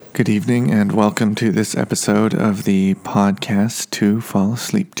Good evening and welcome to this episode of the podcast to fall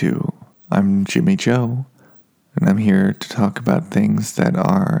asleep to. I'm Jimmy Joe, and I'm here to talk about things that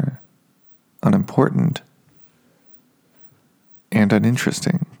are unimportant and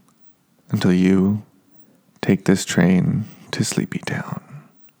uninteresting until you take this train to Sleepy Town.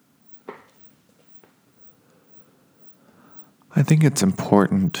 I think it's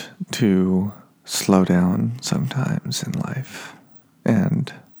important to slow down sometimes in life,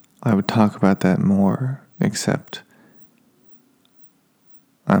 and I would talk about that more, except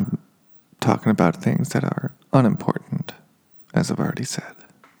I'm talking about things that are unimportant, as I've already said.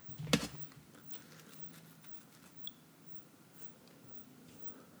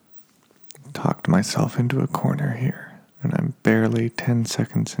 Talked myself into a corner here, and I'm barely 10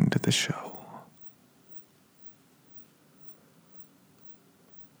 seconds into the show.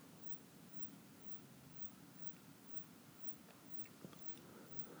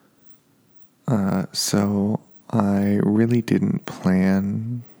 So I really didn't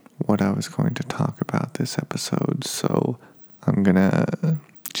plan what I was going to talk about this episode, so I'm gonna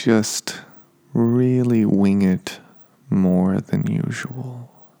just really wing it more than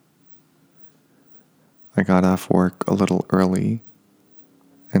usual. I got off work a little early,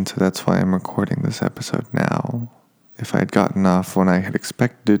 and so that's why I'm recording this episode now. If I had gotten off when I had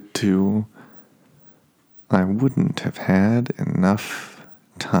expected to, I wouldn't have had enough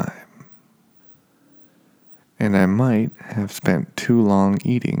time. And I might have spent too long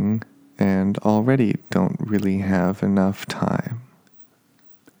eating and already don't really have enough time.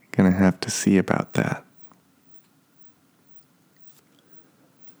 Gonna have to see about that.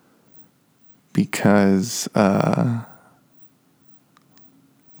 Because, we're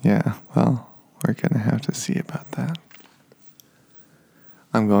gonna have to see about that.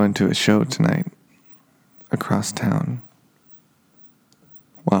 I'm going to a show tonight across town.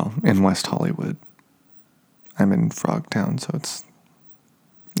 Well, in West Hollywood. I'm in Frogtown, so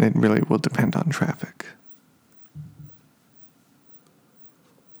it really will depend on traffic.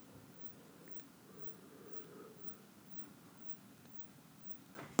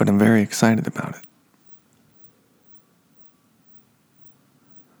 But I'm very excited about it.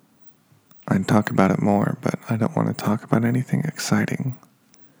 I'd talk about it more, but I don't want to talk about anything exciting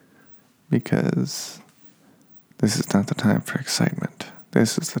because this is not the time for excitement.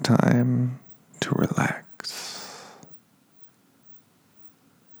 This is the time to relax.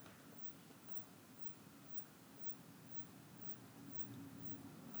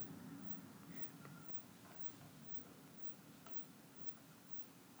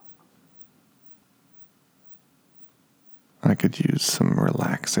 I could use some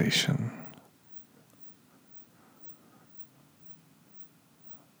relaxation.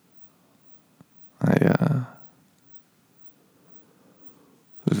 I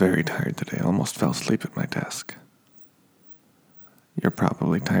was very tired today. I almost fell asleep at my desk. You're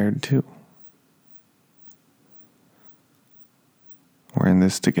probably tired too. We're in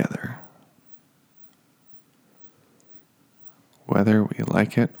this together. Whether we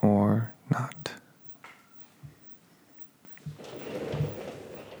like it or not.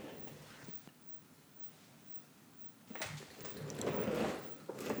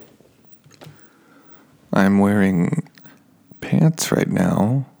 I'm wearing pants right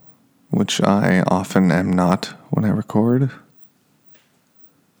now, which I often am not when I record.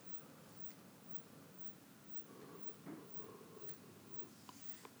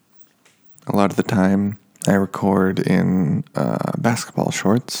 A lot of the time, I record in basketball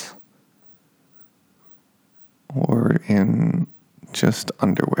shorts or in just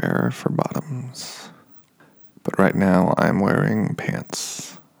underwear for bottoms. But right now, I'm wearing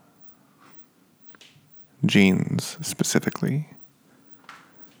pants. Jeans, specifically,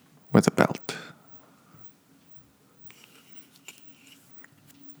 with a belt.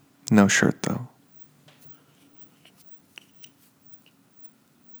 No shirt, though.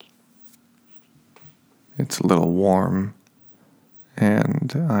 It's a little warm,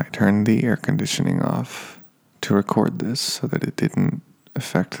 and I turned the air conditioning off to record this so that it didn't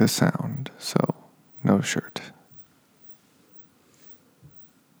affect the sound, so no shirt.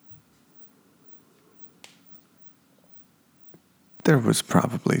 There was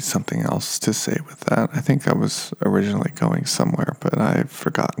probably something else to say with that. I think I was originally going somewhere, but I've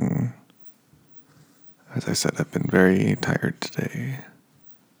forgotten. As I said, I've been very tired today.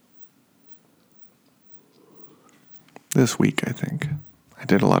 This week, I think. I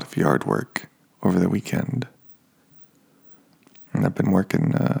did a lot of yard work over the weekend. And I've been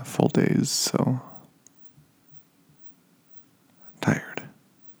working full days, so tired.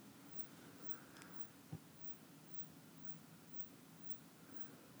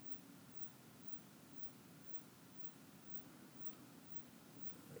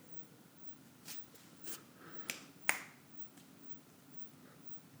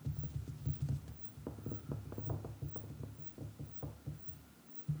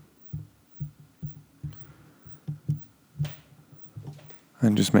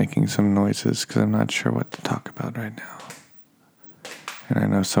 I'm just making some noises because I'm not sure what to talk about right now. And I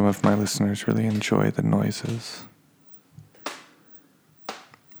know some of my listeners really enjoy the noises.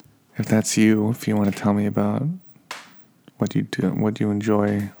 If that's you, if you want to tell me about what you do, what you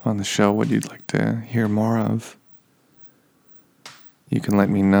enjoy on the show, what you'd like to hear more of, you can let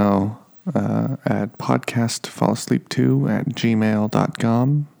me know at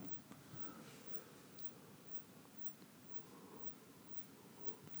podcastfallasleep2@gmail.com.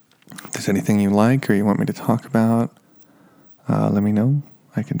 If there's anything you like or you want me to talk about, let me know.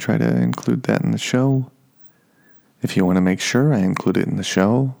 I can try to include that in the show. If you want to make sure I include it in the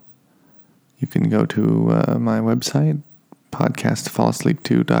show, you can go to my website,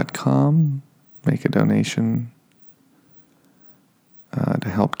 podcastfallasleep2.com, make a donation to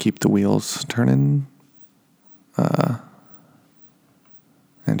help keep the wheels turning and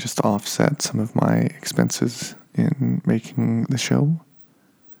just offset some of my expenses in making the show.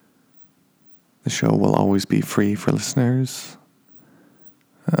 The show will always be free for listeners,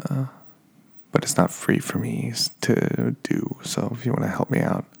 but it's not free for me to do. So if you want to help me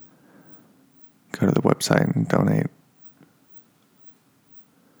out, go to the website and donate.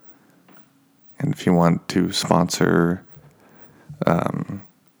 And if you want to sponsor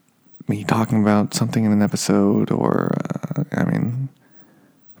me talking about something in an episode, or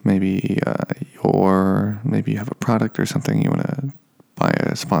maybe maybe you have a product or something you want to buy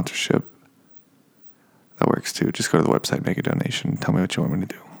a sponsorship, that works too. Just go to the website, make a donation, tell me what you want me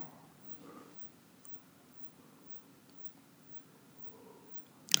to do.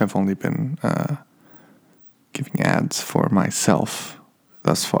 I've only been giving ads for myself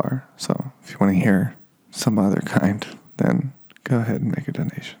thus far, so if you want to hear some other kind, then go ahead and make a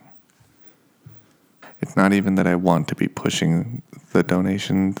donation. It's not even that I want to be pushing the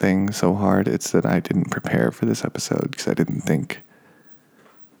donation thing so hard, it's that I didn't prepare for this episode because I didn't think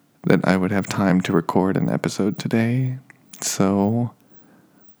that I would have time to record an episode today, so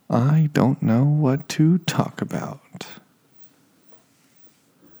I don't know what to talk about.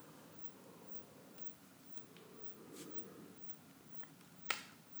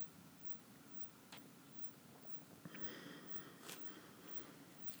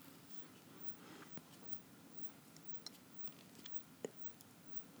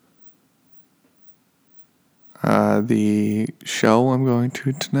 The show I'm going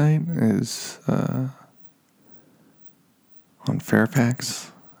to tonight is on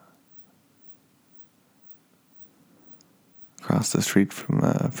Fairfax, across the street from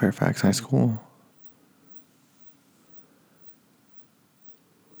Fairfax High School.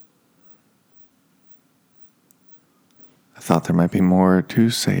 I thought there might be more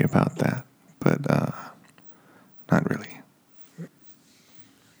to say about that, but not really.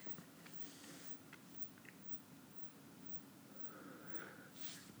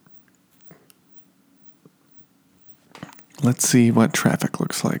 Let's see what traffic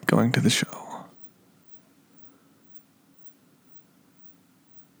looks like going to the show.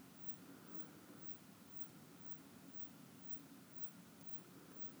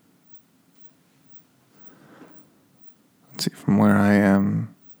 Let's see, from where I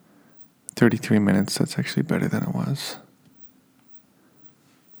am, 33 minutes, that's actually better than it was.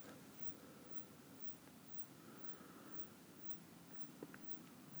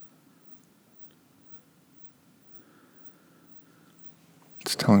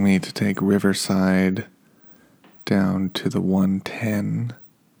 It's telling me to take Riverside down to the 110,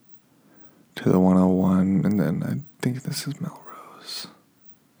 to the 101, and then I think this is Melrose.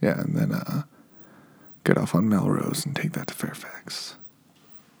 Yeah, and then get off on Melrose and take that to Fairfax.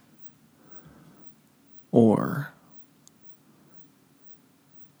 Or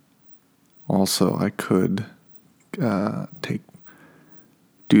also I could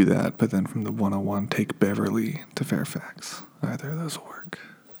do that, but then from the 101 take Beverly to Fairfax. Either of those will work.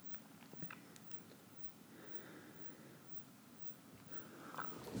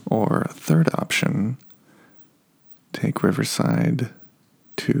 Or a third option, take Riverside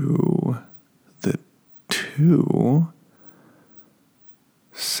to the 2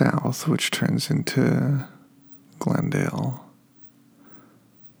 south, which turns into Glendale.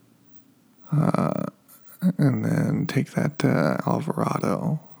 And then take that to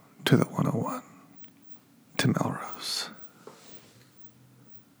Alvarado to the 101 to Melrose.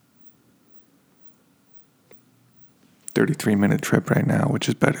 $33-minute trip right now, which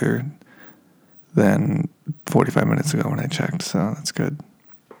is better than 45 minutes ago when I checked, so that's good.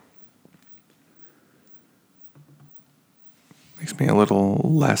 Makes me a little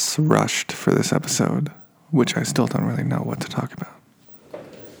less rushed for this episode, which I still don't really know what to talk about.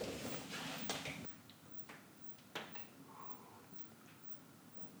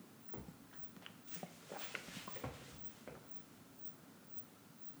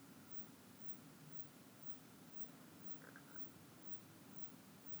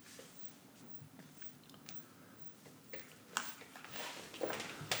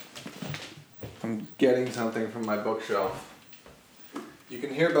 I'm getting something from my bookshelf. You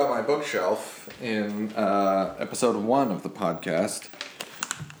can hear about my bookshelf in episode 1 of the podcast,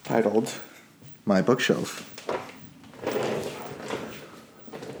 titled My Bookshelf.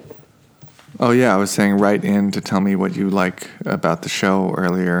 Oh yeah, I was saying write in to tell me what you like about the show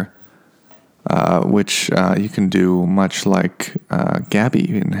earlier, which you can do much like Gabby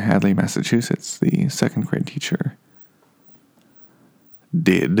in Hadley, Massachusetts, the second grade teacher,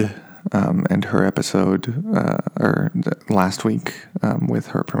 did. And her episode, last week, with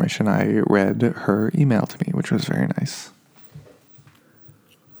her permission, I read her email to me, which was very nice.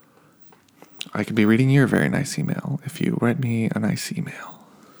 I could be reading your very nice email if you write me a nice email.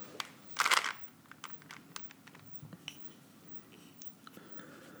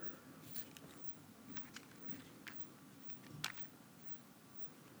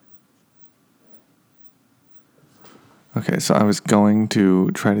 Okay, so I was going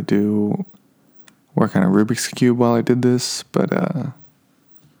to try to work on a Rubik's Cube while I did this, but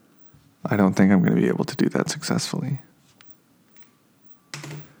I don't think I'm going to be able to do that successfully.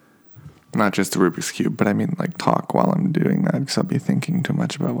 Not just the Rubik's Cube, but I mean like talk while I'm doing that, because I'll be thinking too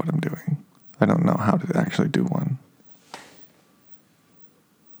much about what I'm doing. I don't know how to actually do one.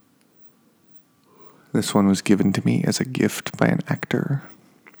 This one was given to me as a gift by an actor,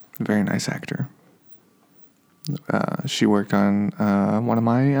 a very nice actor. She worked on one of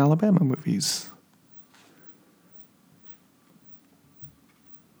my Alabama movies.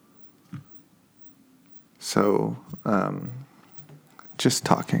 So, just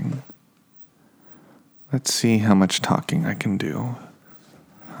talking. Let's see how much talking I can do.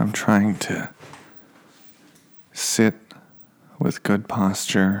 I'm trying to sit with good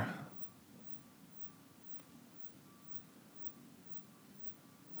posture.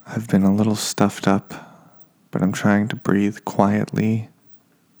 I've been a little stuffed up, but I'm trying to breathe quietly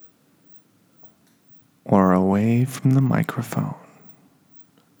or away from the microphone.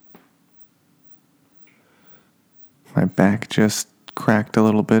 My back just cracked a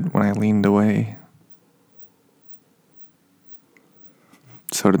little bit when I leaned away.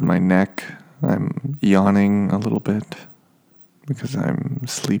 So did my neck. I'm yawning a little bit because I'm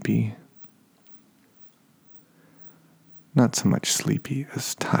sleepy. Not so much sleepy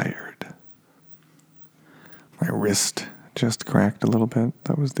as tired. My wrist just cracked a little bit.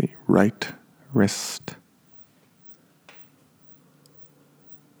 That was the right wrist.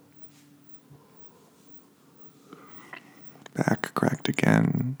 Back cracked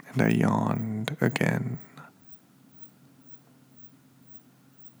again, and I yawned again.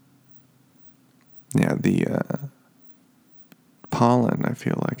 Yeah, the pollen, I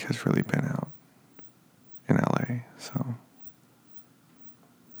feel like, has really been out in LA, so...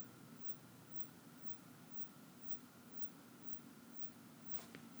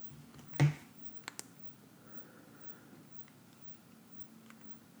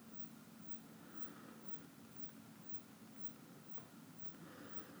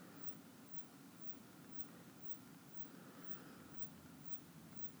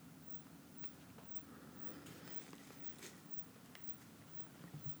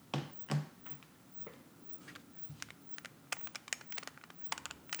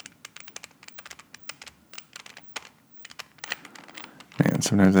 Man,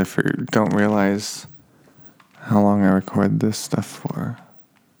 sometimes I don't realize how long I record this stuff for.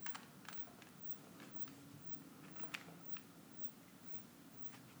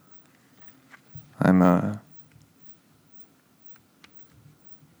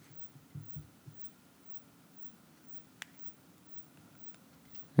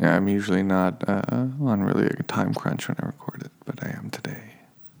 I'm usually not on really a time crunch when I record it, but I am today.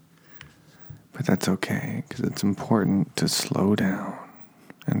 But that's okay, because it's important to slow down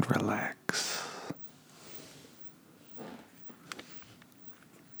and relax.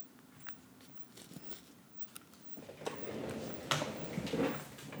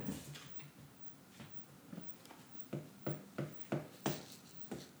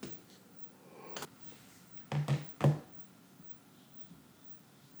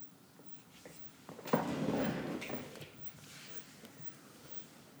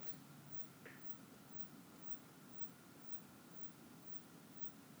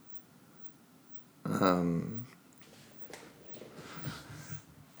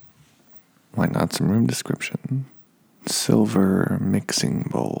 Why not some room description? Silver mixing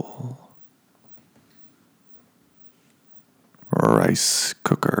bowl. Rice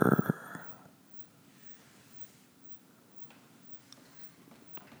cooker.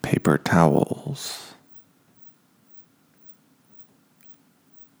 Paper towels.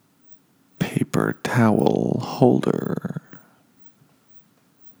 Paper towel holder.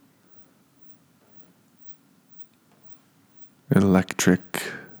 electric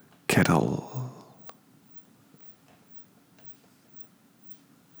kettle,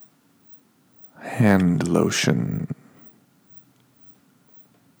 hand lotion,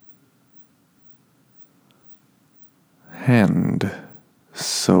 hand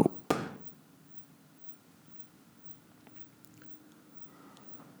soap,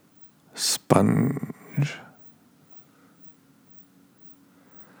 sponge,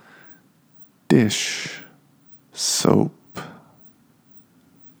 dish soap,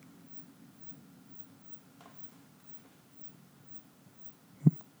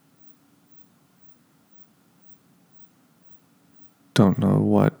 don't know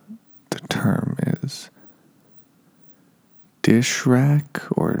what the term is, dish rack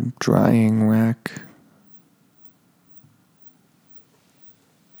or drying rack,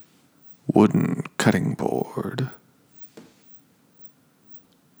 wooden cutting board,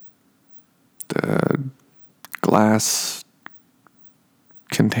 the glass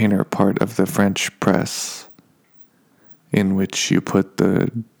container part of the French press in which you put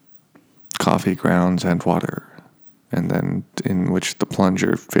the coffee grounds and water, and then in which the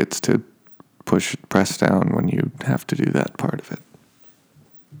plunger fits to press down when you have to do that part of it.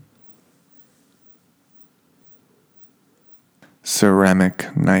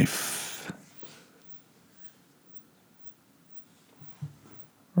 Ceramic knife,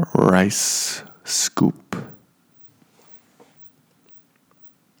 rice scoop,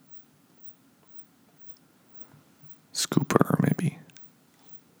 scooper maybe,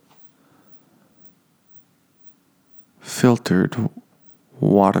 filtered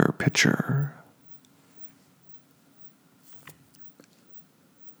water pitcher,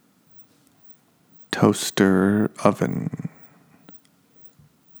 toaster oven,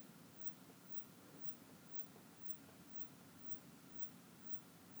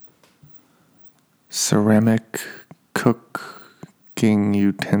 ceramic cooking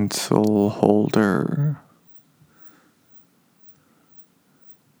utensil holder,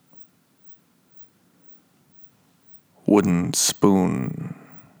 wooden spoon,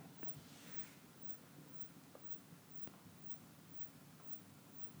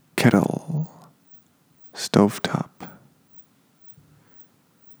 kettle, stovetop,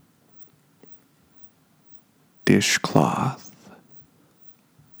 dishcloth,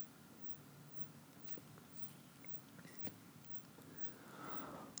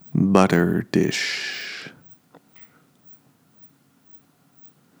 butter dish,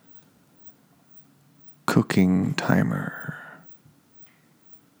 cooking timer,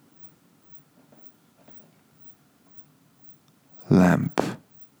 lamp.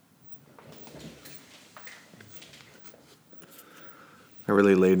 I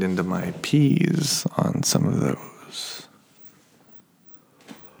really laid into my P's on some of those.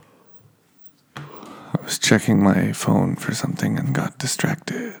 I was checking my phone for something and got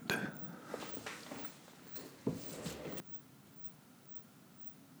distracted.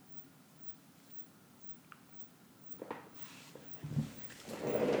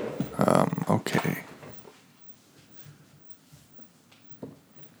 Okay.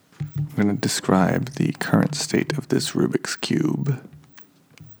 I'm going to describe the current state of this Rubik's Cube.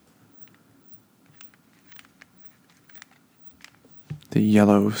 The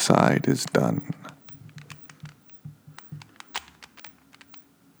yellow side is done.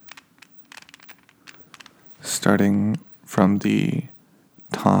 Starting from the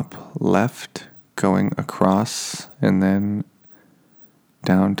top left, going across, and then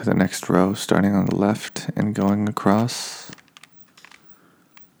down to the next row, starting on the left and going across,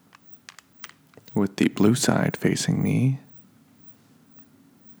 with the blue side facing me,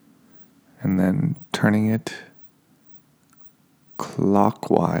 and then turning it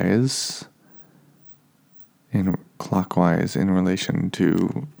clockwise in relation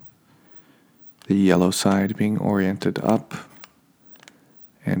to the yellow side being oriented up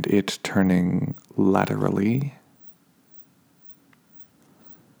and it turning laterally.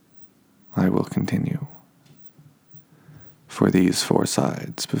 I will continue for these 4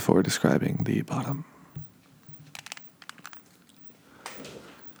 sides before describing the bottom.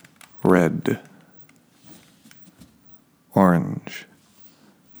 Red, orange,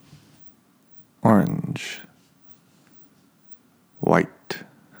 orange, white,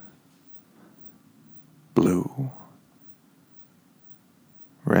 blue,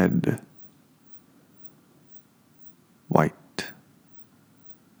 red, white,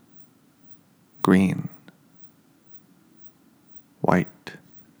 green, white,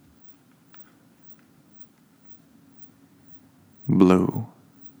 blue,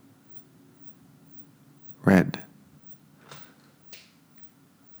 red,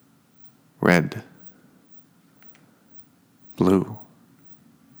 red, blue,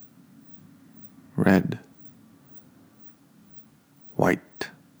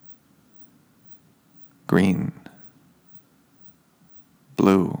 green,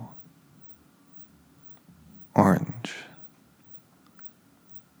 blue, orange,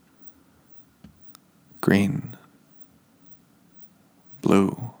 green,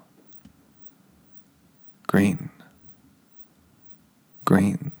 blue, green,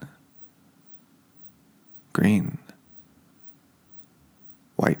 green, green,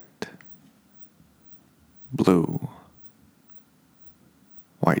 white, blue,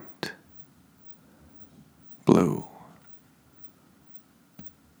 white, blue,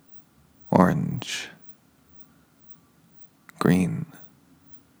 orange, green,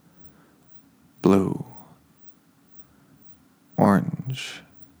 blue, orange,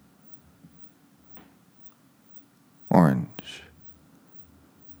 orange,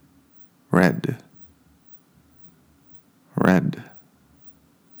 red, red,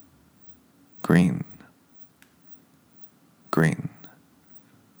 green, green,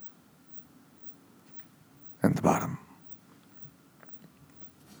 and the bottom.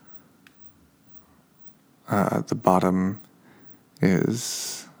 The bottom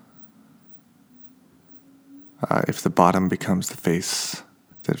is, if the bottom becomes the face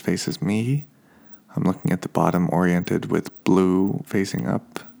that faces me, I'm looking at the bottom oriented with blue facing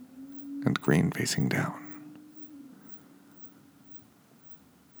up and green facing down.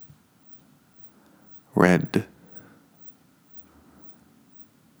 Red,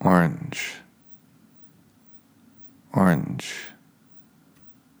 orange, orange,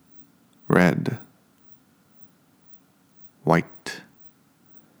 red, white,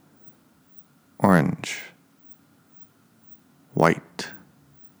 orange, white,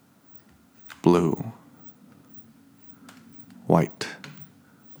 blue, white.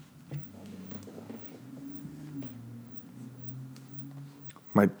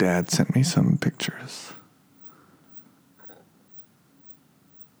 My dad sent me some pictures.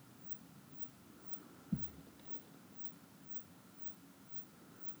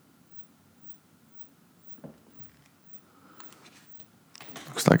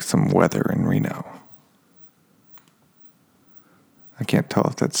 Looks like some weather in Reno. I can't tell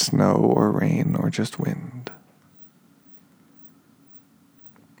if that's snow or rain or just wind.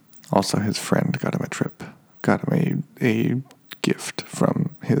 Also, his friend got him a trip. Got him a gift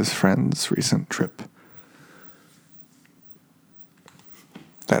from his friend's recent trip.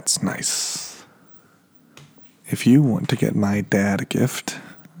 That's nice. If you want to get my dad a gift,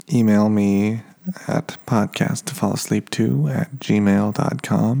 email me at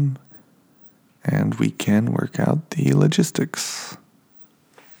podcasttofallasleep2@gmail.com and we can work out the logistics.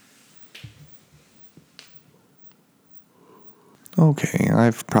 Okay,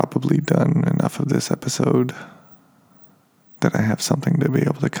 I've probably done enough of this episode that I have something to be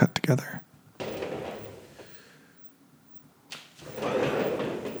able to cut together.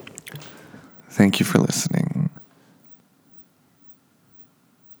 Thank you for listening.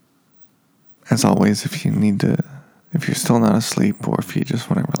 As always, if you're still not asleep or if you just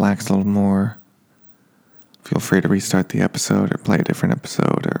want to relax a little more, feel free to restart the episode or play a different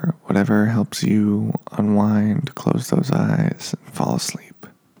episode or whatever helps you unwind, close those eyes, and fall asleep.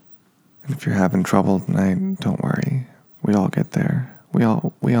 And if you're having trouble tonight, don't worry. We all get there. We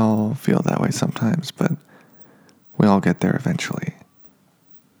all feel that way sometimes, but we all get there eventually.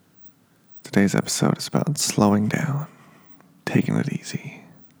 Today's episode is about slowing down, taking it easy,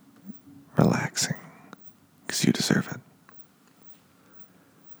 relaxing, because you deserve it.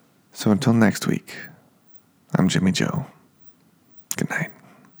 So until next week, I'm Jimmy Joe. Good night,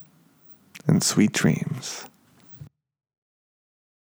 and sweet dreams.